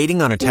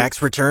Waiting on a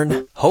tax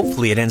return?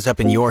 Hopefully it ends up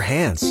in your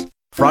hands.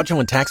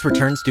 Fraudulent tax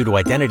returns due to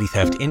identity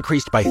theft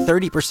increased by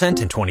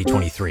 30% in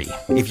 2023.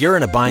 If you're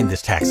in a bind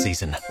this tax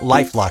season,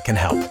 LifeLock can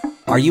help.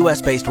 Our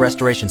U.S.-based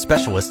restoration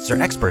specialists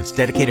are experts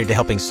dedicated to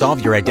helping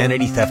solve your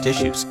identity theft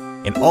issues.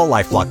 And all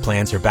LifeLock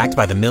plans are backed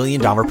by the $1 Million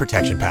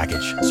Protection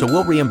Package. So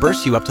we'll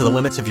reimburse you up to the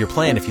limits of your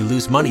plan if you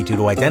lose money due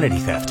to identity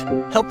theft.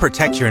 Help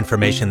protect your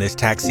information this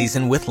tax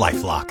season with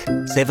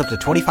LifeLock. Save up to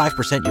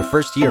 25% your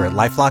first year at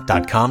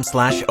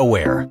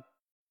LifeLock.com/aware.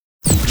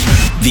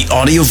 The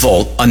Audio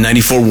Vault on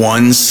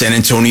 94.1 San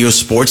Antonio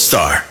Sports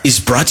Star is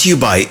brought to you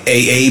by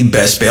AA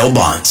Best Bail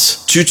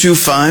Bonds,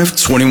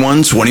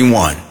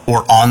 225-2121,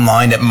 or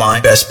online at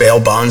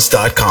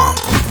mybestbailbonds.com.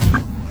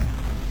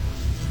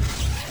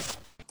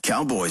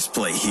 Cowboys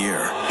play here,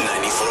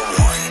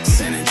 94.1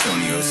 San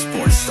Antonio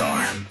Sports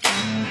Star.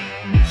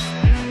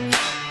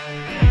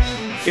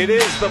 It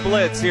is the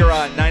Blitz here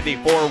on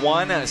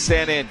 94.1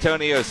 San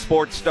Antonio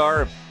Sports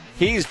Star.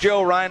 He's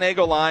Joe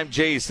Reinagel. I'm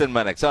Jason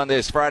Minix on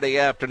this Friday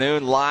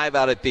afternoon, live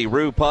out at the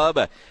Rue Pub,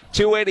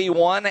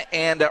 281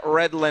 and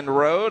Redland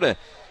Road.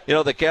 You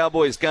know, the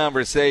Cowboys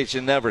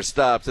conversation never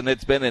stops, and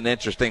it's been an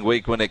interesting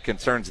week when it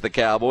concerns the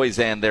Cowboys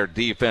and their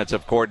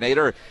defensive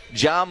coordinator,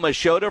 Jon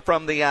Machota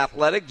from The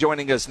Athletic,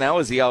 joining us now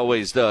as he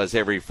always does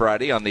every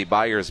Friday on the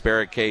Buyers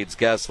Barricades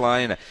guest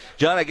line.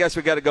 John, I guess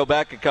we got to go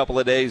back a couple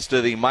of days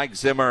to the Mike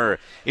Zimmer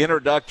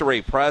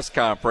introductory press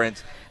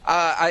conference.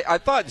 I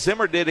thought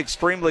Zimmer did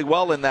extremely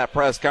well in that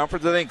press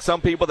conference. I think some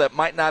people that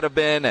might not have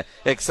been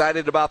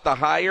excited about the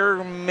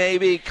hire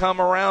maybe come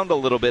around a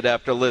little bit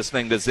after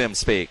listening to Zim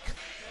speak.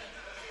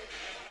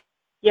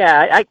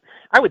 Yeah,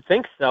 I would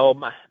think so.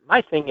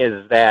 My thing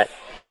is that,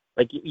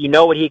 like, you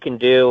know what he can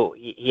do.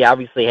 He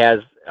obviously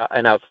has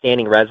an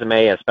outstanding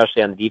resume,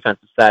 especially on the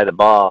defensive side of the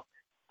ball.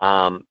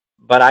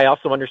 But I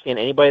also understand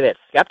anybody that's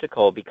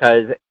skeptical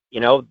because, you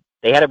know,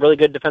 they had a really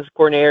good defensive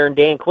coordinator in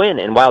Dan Quinn,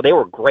 and while they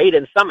were great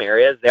in some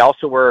areas, they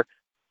also were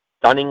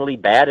stunningly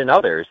bad in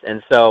others.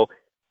 And so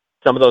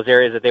some of those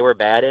areas that they were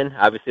bad in,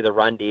 obviously the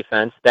run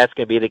defense, that's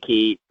going to be the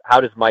key.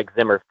 How does Mike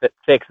Zimmer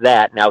fix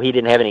that? Now, he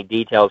didn't have any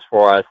details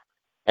for us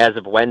as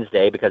of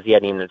Wednesday because he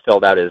hadn't even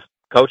filled out his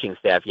coaching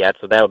staff yet,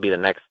 so that'll be the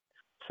next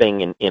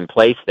thing in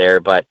place there.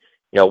 But,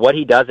 you know, what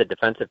he does at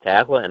defensive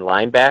tackle and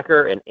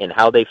linebacker and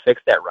how they fix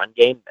that run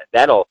game,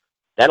 that'll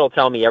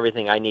tell me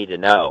everything I need to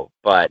know.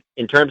 But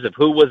in terms of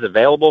who was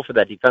available for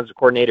that defensive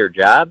coordinator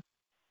job,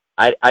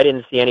 I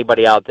didn't see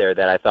anybody out there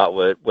that I thought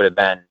would have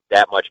been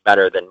that much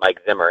better than Mike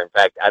Zimmer. In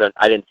fact,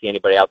 I didn't see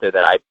anybody out there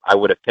that I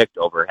would have picked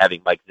over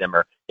having Mike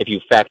Zimmer if you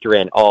factor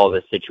in all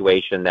the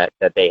situation that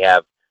they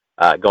have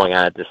going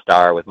on at the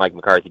Star with Mike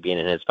McCarthy being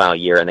in his final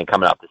year and then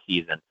coming off the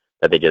season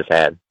that they just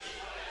had.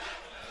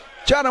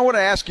 John, I want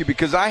to ask you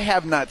because I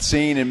have not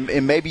seen,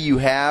 and maybe you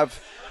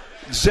have,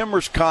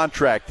 Zimmer's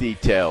contract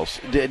details.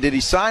 Did he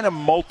sign a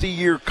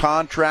multi-year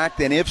contract?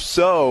 And if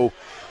so,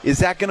 is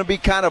that going to be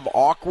kind of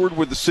awkward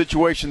with the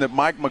situation that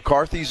Mike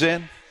McCarthy's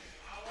in?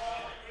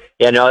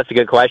 Yeah, no, that's a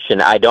good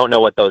question. I don't know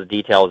what those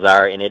details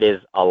are, and it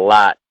is a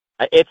lot.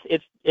 It's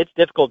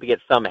difficult to get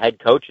some head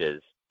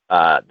coaches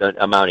the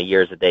amount of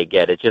years that they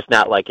get. It's just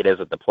not like it is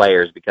with the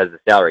players because the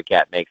salary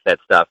cap makes that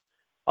stuff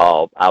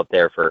all out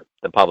there for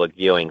the public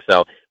viewing.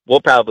 So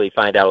we'll probably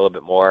find out a little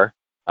bit more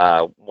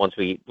once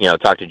we,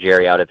 talk to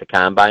Jerry out at the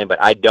Combine,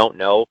 but I don't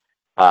know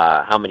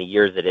how many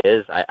years it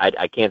is.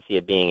 I can't see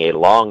it being a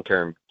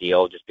long-term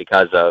deal just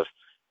because of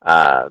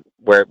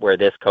where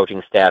this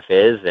coaching staff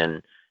is,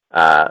 and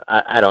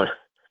I don't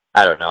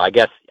know. I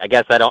guess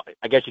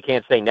you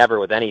can't say never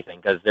with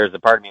anything because there's a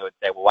part of me would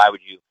say, well, why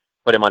would you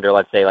put him under,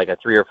 let's say, like a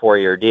 3 or 4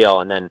 year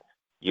deal, and then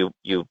you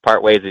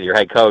part ways with your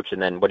head coach,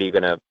 and then what are you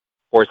going to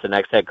force the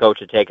next head coach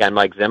to take on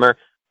Mike Zimmer?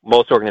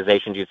 Most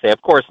organizations you'd say,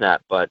 of course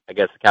not, but I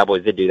guess the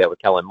Cowboys did do that with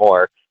Kellen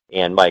Moore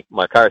and Mike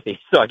McCarthy.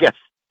 So I guess,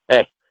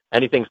 hey,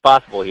 anything's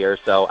possible here.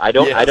 So I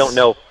don't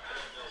know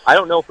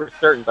for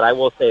certain, but I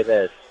will say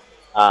this: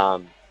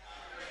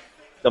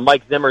 the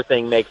Mike Zimmer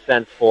thing makes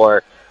sense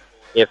for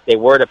if they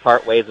were to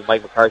part ways with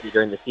Mike McCarthy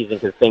during the season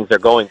because things are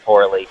going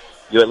poorly.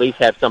 You at least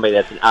have somebody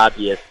that's an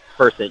obvious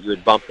person that you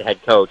would bump the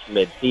head coach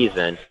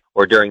mid-season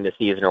or during the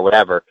season or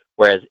whatever.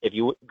 Whereas if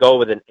you go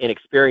with an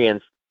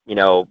inexperienced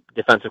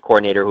defensive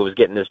coordinator who was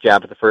getting this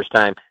job for the first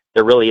time,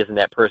 there really isn't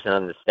that person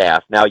on the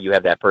staff. Now you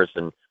have that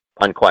person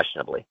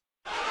unquestionably.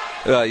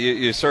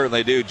 You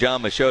certainly do.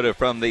 Jon Machota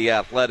from The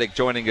Athletic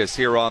joining us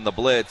here on the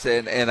Blitz,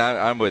 and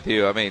I'm with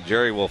you. I mean,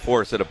 Jerry will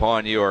force it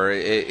upon you, or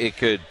it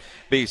could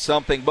be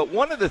something. But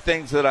one of the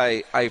things that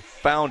I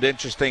found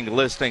interesting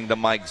listening to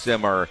Mike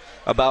Zimmer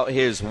about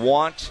his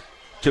want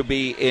to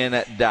be in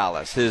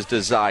Dallas, his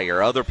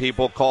desire. Other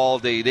people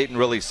called, he didn't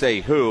really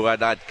say who,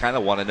 and I kind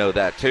of want to know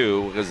that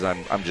too because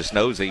I'm just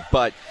nosy.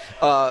 But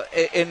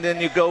and then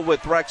you go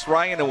with Rex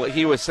Ryan and what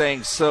he was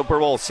saying Super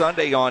Bowl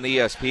Sunday on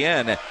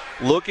ESPN,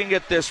 looking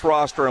at this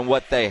roster and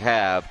what they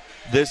have,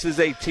 this is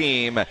a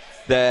team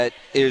that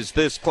is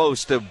this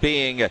close to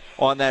being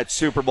on that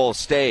Super Bowl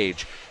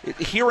stage.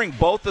 Hearing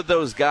both of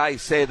those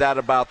guys say that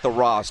about the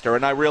roster,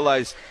 and I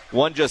realize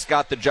one just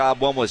got the job,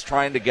 one was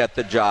trying to get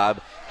the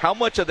job, How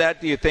much of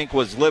that do you think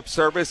was lip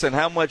service, and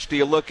how much do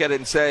you look at it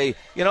and say,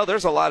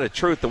 there's a lot of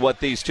truth to what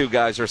these two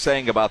guys are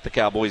saying about the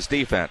Cowboys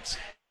defense?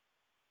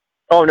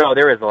 Oh, no,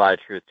 there is a lot of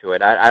truth to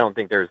it. I don't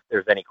think there's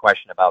any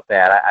question about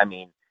that. I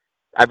mean,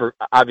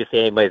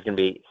 obviously anybody's going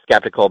to be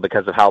skeptical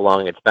because of how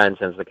long it's been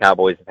since the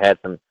Cowboys have had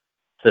some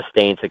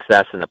sustained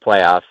success in the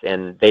playoffs,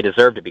 and they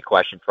deserve to be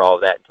questioned for all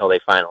of that until they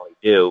finally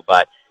do.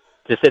 But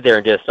to sit there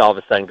and just all of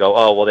a sudden go,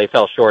 oh, well, they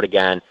fell short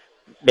again,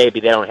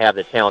 maybe they don't have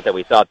the talent that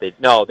we thought they –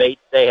 no, they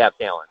have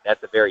talent.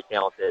 That's a very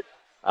talented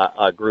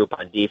group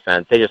on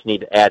defense. They just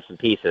need to add some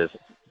pieces.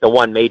 The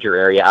one major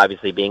area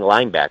obviously being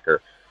linebacker.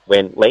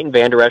 When Leighton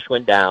Vander Esch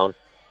went down,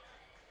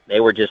 they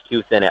were just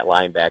too thin at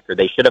linebacker.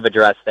 They should have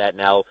addressed that.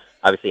 Now,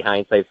 obviously,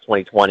 hindsight's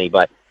 20/20,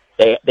 but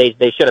they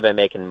should have been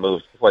making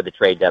moves before the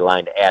trade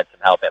deadline to add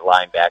some help at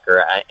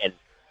linebacker.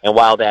 And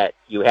while that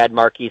you had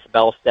Marquise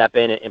Bell step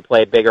in and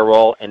play a bigger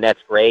role, and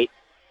that's great,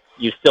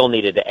 you still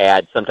needed to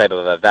add some type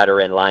of a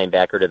veteran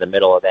linebacker to the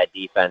middle of that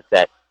defense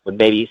that would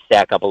maybe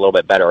stack up a little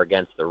bit better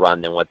against the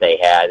run than what they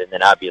had. And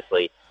then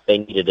obviously they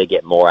needed to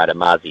get more out of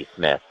Mozzie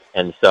Smith.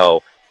 And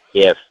so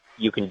if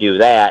you can do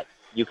that,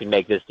 you can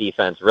make this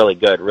defense really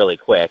good really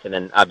quick. And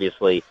then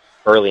obviously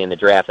early in the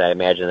draft, I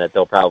imagine that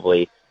they'll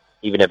probably,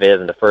 even if it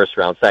isn't the first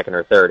round, second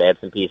or third, add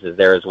some pieces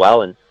there as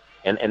well. And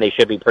they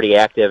should be pretty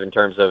active in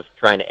terms of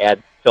trying to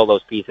fill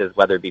those pieces,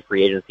 whether it be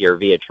free agency or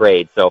via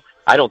trade. So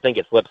I don't think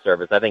it's lip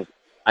service. I think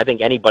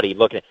anybody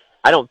looking at,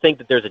 I don't think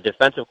that there's a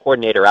defensive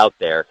coordinator out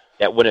there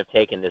that wouldn't have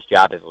taken this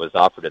job if it was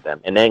offered to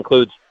them. And that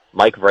includes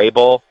Mike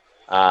Vrabel,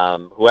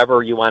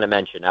 whoever you want to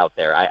mention out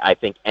there. I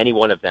think any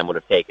one of them would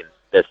have taken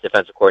this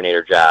defensive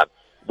coordinator job.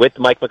 With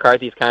Mike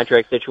McCarthy's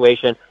contract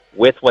situation,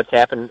 with what's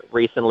happened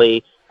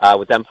recently,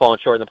 with them falling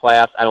short in the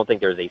playoffs, I don't think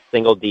there's a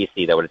single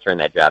DC that would have turned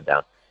that job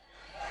down.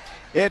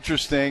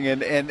 Interesting,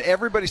 and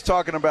everybody's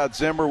talking about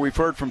Zimmer. We've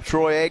heard from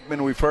Troy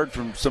Aikman. We've heard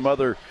from some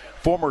other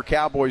former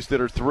Cowboys that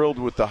are thrilled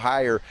with the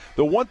hire.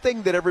 The one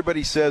thing that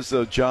everybody says,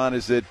 though, John,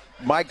 is that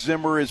Mike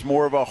Zimmer is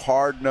more of a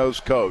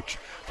hard-nosed coach.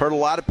 I've heard a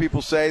lot of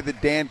people say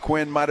that Dan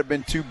Quinn might have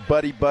been too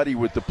buddy-buddy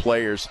with the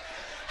players.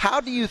 How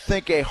do you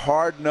think a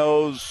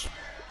hard-nosed,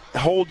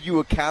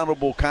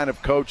 hold-you-accountable kind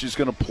of coach is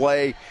going to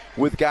play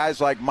with guys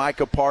like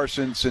Micah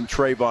Parsons and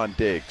Trayvon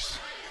Diggs?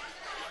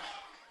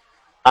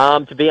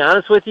 To be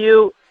honest with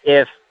you,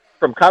 if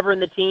from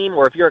covering the team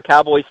or if you're a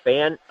Cowboys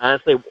fan,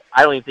 honestly,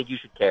 I don't even think you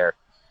should care.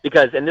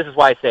 Because, and this is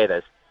why I say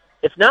this,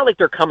 it's not like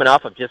they're coming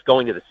off of just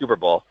going to the Super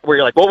Bowl where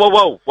you're like,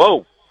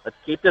 whoa, let's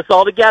keep this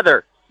all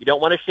together. You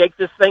don't want to shake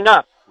this thing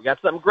up. We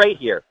got something great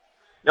here.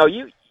 No,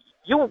 you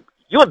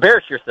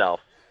embarrassed yourself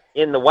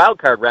in the wild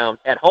card round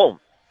at home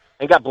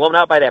and got blown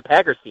out by that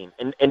Packers team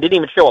and didn't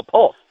even show a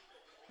pulse.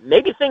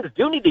 Maybe things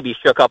do need to be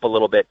shook up a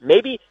little bit.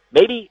 Maybe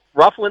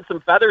ruffling some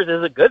feathers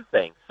is a good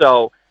thing.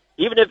 So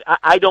even if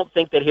I don't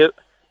think that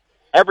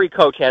every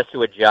coach has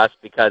to adjust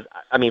because,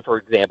 I mean, for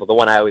example, the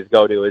one I always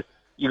go to is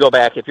you go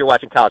back, if you're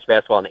watching college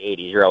basketball in the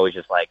 80s, you're always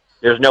just like,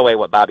 there's no way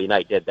what Bobby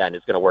Knight did then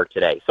is going to work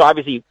today. So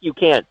obviously you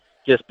can't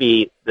just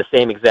be the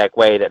same exact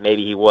way that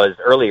maybe he was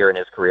earlier in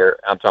his career.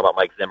 I'm talking about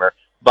Mike Zimmer.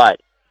 But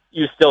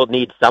you still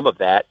need some of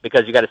that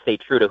because you got to stay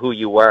true to who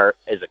you were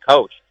as a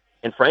coach.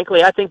 And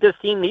frankly, I think this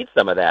team needs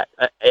some of that.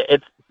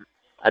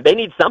 They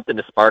need something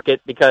to spark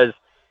it because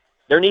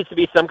there needs to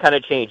be some kind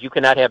of change. You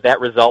cannot have that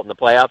result in the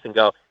playoffs and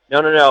go,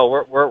 no,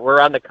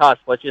 we're on the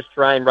cusp. Let's just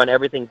try and run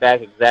everything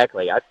back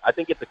exactly. I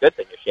think it's a good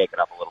thing to shake it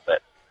up a little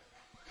bit.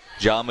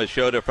 Jon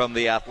Machota from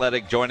The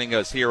Athletic joining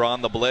us here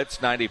on the Blitz,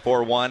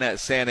 94.1 at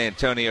San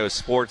Antonio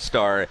Sports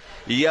Star.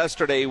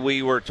 Yesterday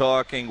we were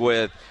talking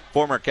with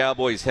former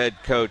Cowboys head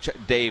coach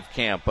Dave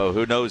Campo,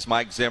 who knows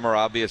Mike Zimmer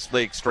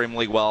obviously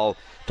extremely well.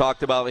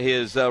 Talked about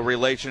his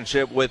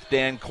relationship with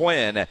Dan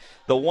Quinn.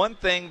 The one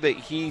thing that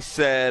he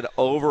said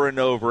over and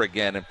over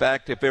again, in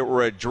fact, if it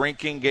were a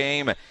drinking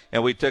game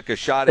and we took a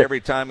shot every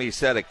time he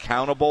said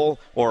accountable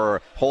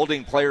or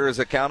holding players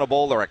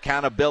accountable or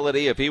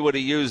accountability, if he would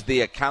have used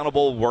the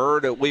accountable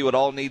word, we would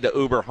all need to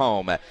Uber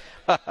home.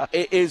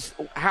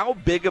 How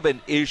big of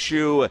an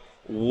issue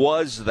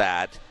was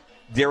that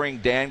during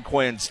Dan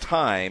Quinn's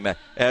time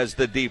as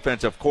the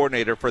defensive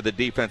coordinator for the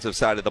defensive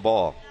side of the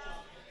ball?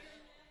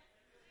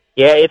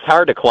 Yeah, it's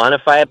hard to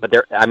quantify it, but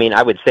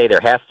I would say there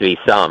has to be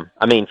some.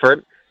 I mean,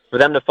 for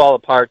them to fall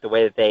apart the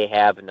way that they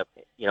have,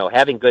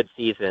 having good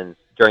seasons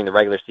during the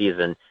regular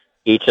season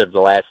each of the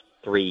last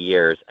 3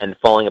 years, and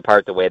falling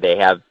apart the way they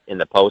have in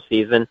the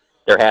postseason,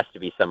 there has to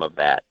be some of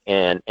that.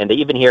 And to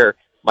even hear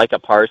Micah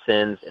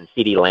Parsons and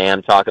CeeDee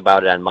Lamb talk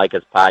about it on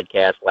Micah's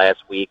podcast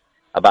last week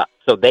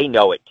so they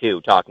know it too,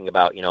 talking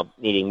about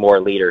needing more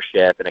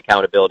leadership and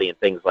accountability and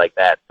things like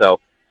that. So.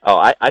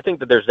 I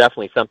think that there's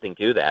definitely something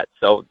to that.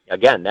 So,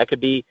 again, that could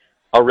be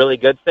a really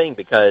good thing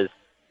because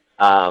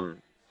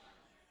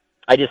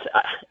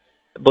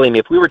believe me,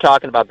 if we were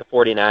talking about the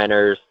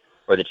 49ers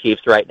or the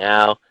Chiefs right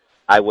now,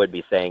 I would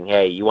be saying,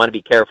 hey, you want to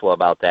be careful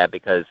about that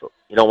because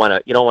you don't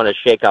want to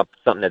shake up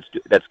something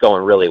that's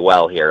going really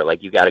well here.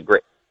 Like you got a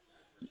great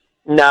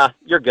 – nah,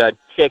 you're good.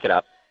 Shake it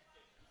up.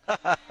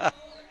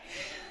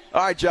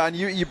 All right, John,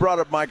 you brought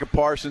up Micah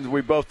Parsons. We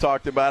both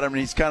talked about him, and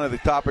he's kind of the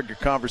topic of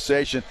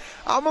conversation.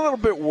 I'm a little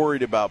bit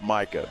worried about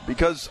Micah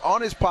because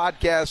on his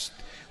podcast,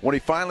 when he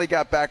finally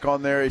got back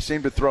on there, he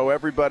seemed to throw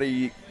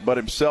everybody but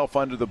himself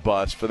under the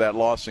bus for that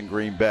loss in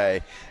Green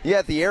Bay. He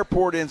had the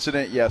airport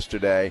incident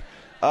yesterday.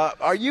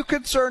 Are you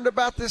concerned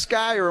about this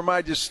guy, or am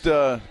I just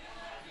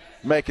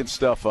making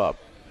stuff up?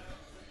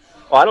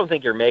 Well, I don't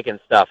think you're making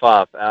stuff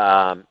up.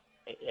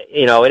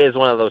 It is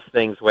one of those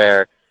things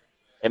where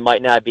it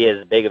might not be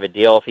as big of a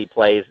deal if he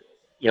plays,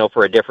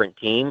 for a different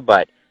team.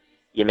 But,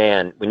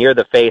 when you're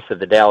the face of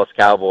the Dallas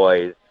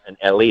Cowboys, and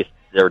at least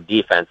their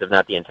defense, if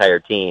not the entire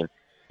team,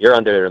 you're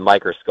under the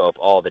microscope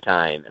all the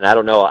time. And I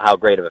don't know how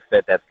great of a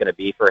fit that's going to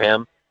be for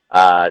him.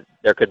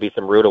 There could be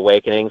some rude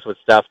awakenings with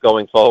stuff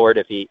going forward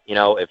if he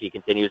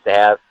continues to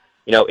have,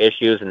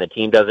 issues and the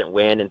team doesn't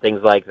win and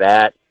things like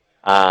that.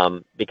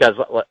 Because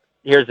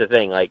here's the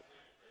thing,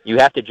 you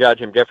have to judge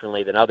him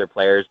differently than other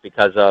players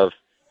because of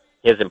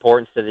his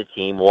importance to the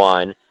team,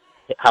 one,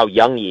 how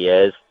young he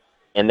is,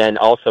 and then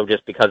also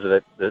just because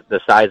of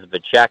the size of the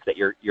check that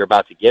you're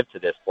about to give to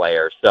this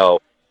player.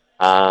 So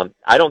I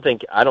don't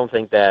think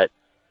that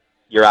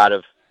you're out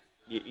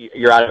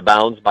of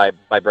bounds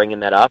by bringing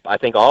that up. I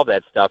think all of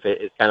that stuff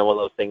is kind of one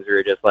of those things where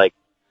you're just like,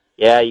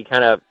 yeah, you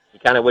kind of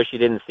wish you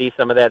didn't see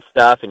some of that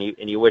stuff, and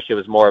you wish it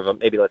was more of a,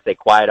 maybe let's say,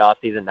 quiet off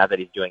season. Not that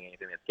he's doing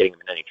anything that's getting him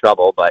in any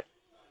trouble, but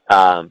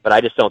I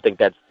just don't think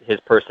that's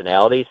his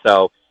personality.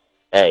 So,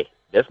 hey,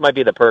 this might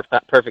be the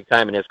perfect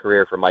time in his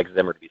career for Mike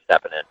Zimmer to be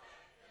stepping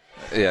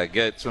in. Yeah,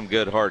 get some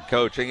good hard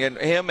coaching, and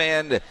him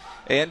and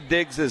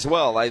Diggs as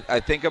well. I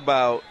think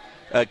about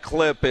a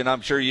clip, and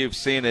I'm sure you've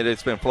seen it.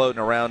 It's been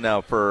floating around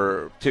now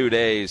for 2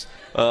 days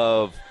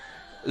of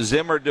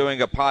Zimmer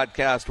doing a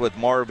podcast with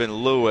Marvin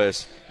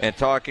Lewis and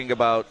talking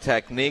about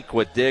technique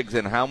with Diggs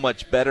and how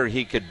much better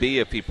he could be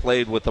if he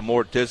played with a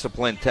more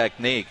disciplined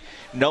technique.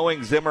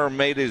 Knowing Zimmer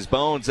made his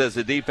bones as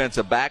a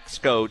defensive backs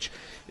coach,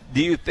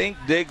 do you think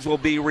Diggs will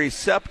be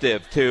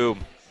receptive to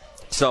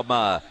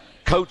some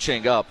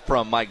coaching up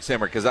from Mike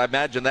Zimmer? Because I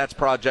imagine that's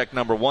project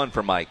number one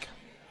for Mike.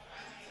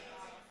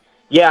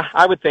 Yeah,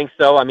 I would think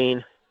so. I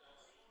mean,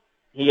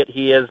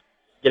 he is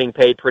getting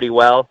paid pretty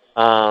well,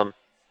 and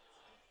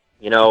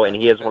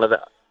he is one of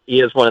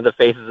the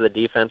faces of the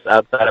defense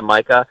outside of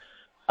Micah.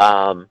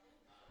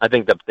 I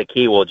think the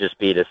key will just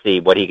be to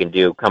see what he can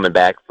do coming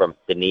back from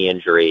the knee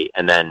injury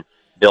and then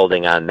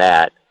building on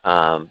that.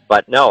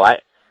 But no,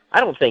 I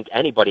don't think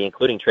anybody,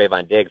 including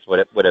Trayvon Diggs,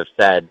 would have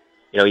said,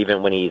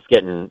 even when he's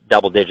getting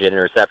double-digit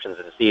interceptions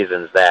in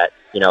seasons, that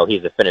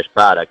he's a finished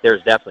product.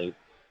 There's definitely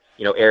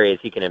areas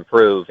he can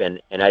improve,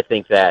 and I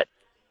think that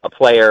a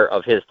player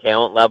of his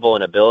talent level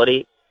and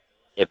ability,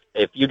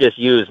 if you just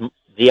use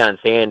Deion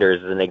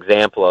Sanders as an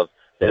example of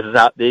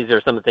these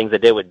are some of the things I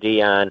did with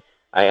Deion.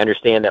 I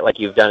understand that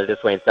you've done it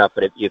this way and stuff,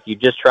 but if you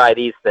just try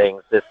these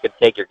things, this could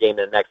take your game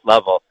to the next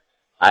level.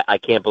 I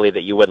can't believe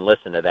that you wouldn't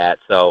listen to that.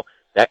 So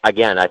that,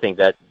 again, I think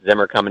that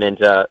Zimmer coming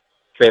into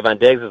Trayvon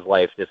Diggs'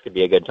 life, this could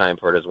be a good time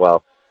for it as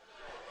well.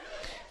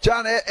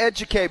 John,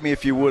 educate me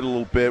if you would a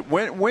little bit.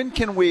 When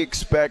can we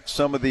expect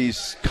some of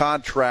these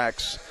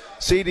contracts?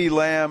 CeeDee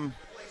Lamb,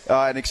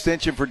 an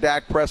extension for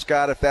Dak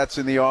Prescott, if that's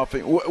in the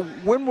offing.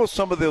 When will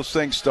some of those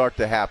things start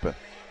to happen?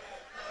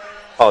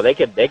 Oh, they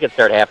could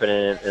start happening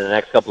in the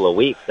next couple of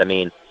weeks. I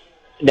mean,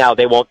 now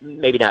they won't,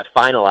 maybe not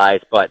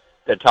finalize, but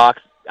the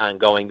talks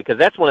ongoing, because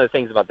that's one of the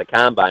things about the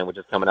Combine, which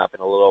is coming up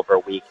in a little over a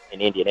week in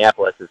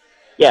Indianapolis, is,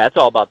 yeah, it's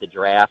all about the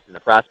draft and the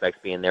prospects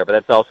being there, but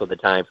that's also the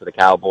time for the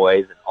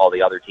Cowboys and all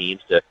the other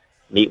teams to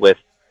meet with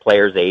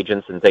players'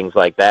 agents and things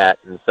like that.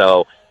 And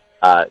so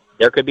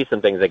there could be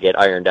some things that get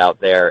ironed out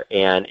there,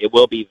 and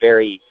it'll be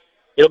very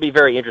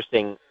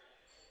interesting.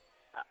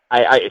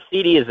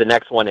 CD is the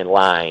next one in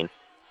line,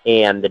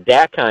 and the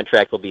Dak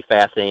contract will be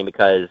fascinating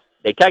because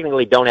they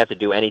technically don't have to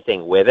do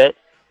anything with it,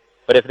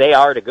 but if they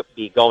are to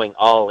be going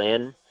all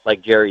in,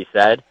 like Jerry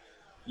said,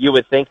 you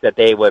would think that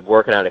they would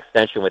work on an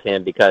extension with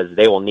him because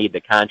they will need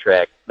the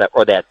contract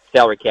or that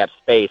salary cap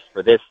space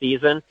for this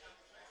season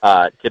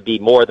to be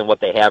more than what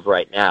they have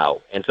right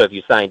now. And so if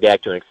you sign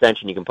Dak to an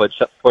extension, you can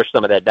push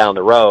some of that down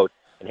the road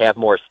and have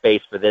more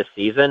space for this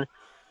season.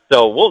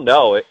 So we'll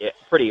know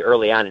pretty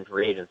early on in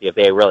free agency if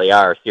they really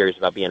are serious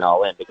about being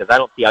all in, because I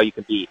don't see how you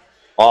can be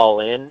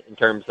all in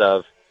terms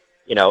of,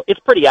 it's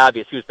pretty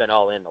obvious who's been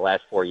all in the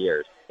last 4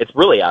 years. It's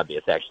really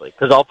obvious, actually,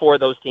 because all four of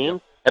those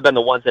teams have been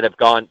the ones that have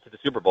gone to the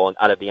Super Bowl and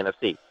out of the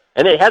NFC.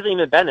 And it hasn't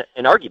even been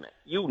an argument.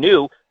 You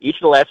knew each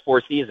of the last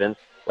 4 seasons.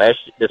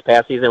 This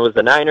past season was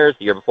the Niners.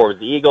 The year before was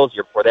the Eagles. The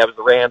year before that was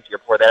the Rams. The year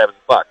before that was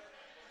the Bucs.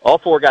 All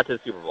 4 got to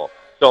the Super Bowl.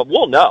 So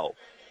we'll know.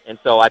 And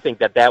so I think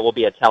that will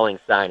be a telling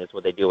sign is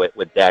what they do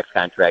with Dak's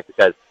contract,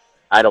 because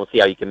I don't see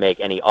how you can make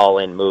any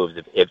all-in moves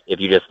if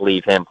you just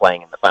leave him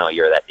playing in the final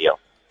year of that deal.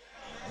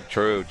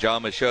 True.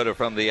 Jon Machota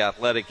from The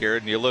Athletic here,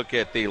 and you look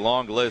at the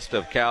long list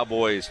of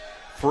Cowboys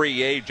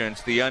free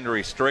agents, the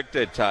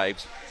unrestricted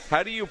types.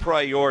 How do you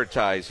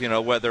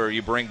prioritize, whether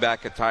you bring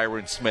back a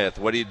Tyron Smith?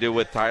 What do you do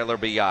with Tyler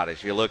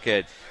Biadasz? You look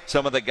at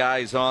some of the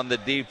guys on the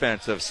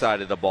defensive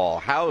side of the ball.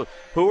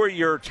 Who are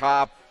your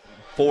top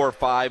 4 or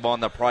 5 on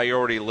the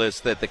priority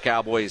list that the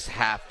Cowboys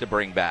have to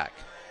bring back?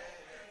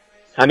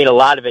 I mean, a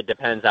lot of it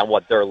depends on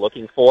what they're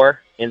looking for.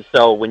 And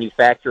so when you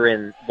factor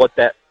in what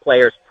that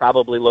player's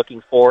probably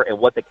looking for and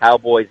what the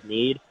Cowboys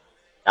need,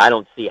 I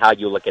don't see how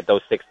you look at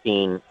those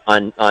 16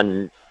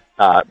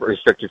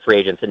 restricted free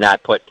agents and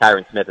not put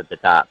Tyron Smith at the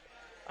top.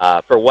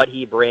 For what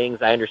he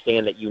brings, I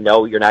understand that you're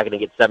not going to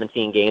get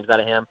 17 games out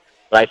of him,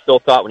 but I still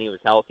thought when he was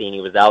healthy and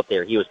he was out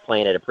there, he was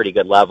playing at a pretty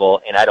good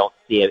level, and I don't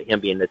see him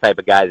being the type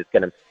of guy that's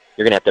you're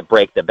going to have to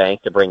break the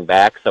bank to bring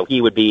back. So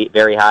he would be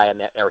very high on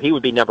that, or he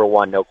would be number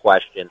one, no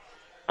question.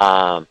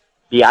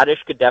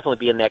 Biotish could definitely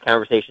be in that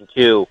conversation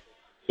too,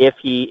 if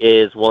he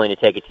is willing to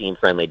take a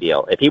team-friendly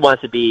deal. If he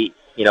wants to be,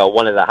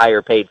 one of the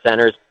higher-paid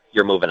centers,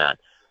 you're moving on.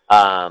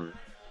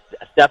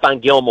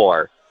 Stephon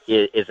Gilmore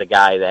is a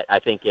guy that I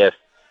think if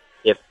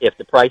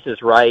the price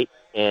is right,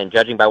 and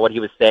judging by what he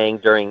was saying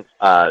during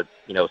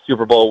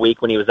Super Bowl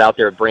week when he was out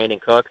there with Brandon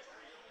Cooks,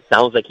 it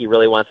sounds like he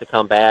really wants to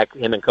come back.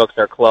 Him and Cooks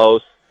are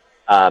close.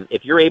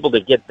 If you're able to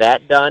get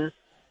that done,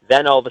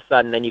 then all of a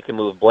sudden, then you can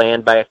move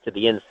Bland back to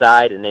the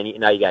inside, and then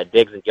now you got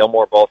Diggs and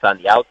Gilmore both on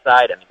the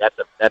outside. I mean,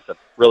 that's a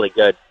really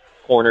good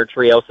corner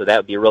trio, so that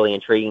would be really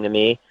intriguing to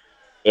me.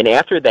 And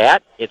after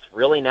that, it's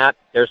really not.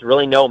 There's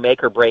really no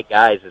make or break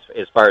guys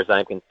as far as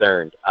I'm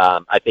concerned.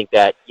 I think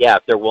that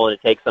if they're willing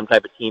to take some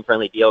type of team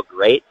friendly deal,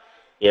 great.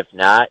 If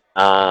not,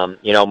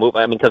 move.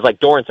 I mean, because like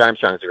Dorrance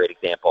Armstrong is a great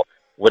example.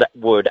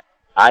 Would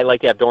I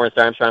like to have Dorrance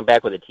Armstrong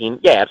back with a team?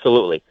 Yeah,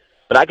 absolutely.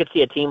 But I could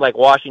see a team like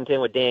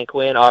Washington with Dan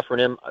Quinn offering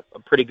him a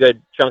pretty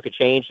good chunk of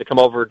change to come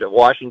over to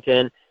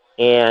Washington.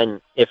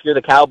 And if you're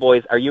the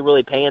Cowboys, are you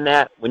really paying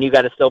that when you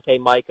got to still pay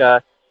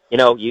Micah?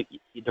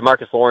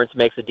 DeMarcus Lawrence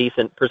makes a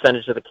decent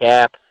percentage of the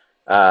cap.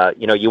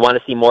 You want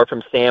to see more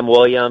from Sam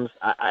Williams.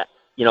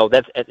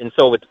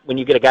 When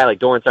you get a guy like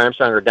Dorrance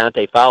Armstrong or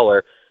Dante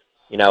Fowler,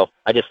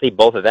 I just see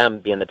both of them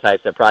being the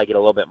types that probably get a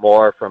little bit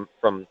more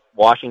from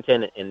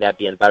Washington, and that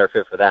being a better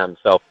fit for them.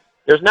 So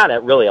there's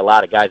not really a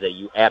lot of guys that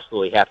you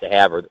absolutely have to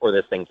have, or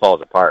this thing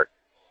falls apart.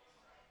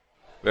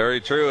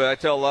 Very true. I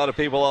tell a lot of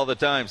people all the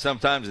time,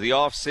 sometimes the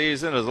off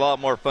season is a lot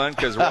more fun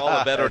because we're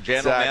all a better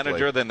general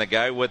manager than the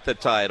guy with the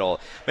title.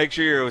 Make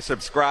sure you're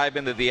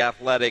subscribing to The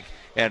Athletic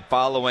and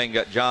following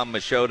Jon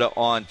Machota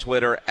on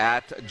Twitter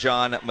at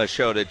Jon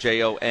Machota,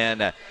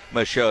 Jon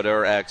Machota,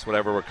 or X,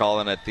 whatever we're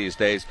calling it these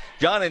days.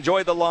 John,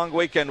 enjoy the long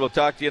weekend. We'll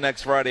talk to you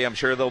next Friday. I'm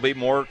sure there'll be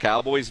more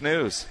Cowboys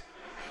news.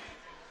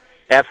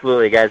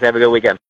 Absolutely, guys. Have a good weekend.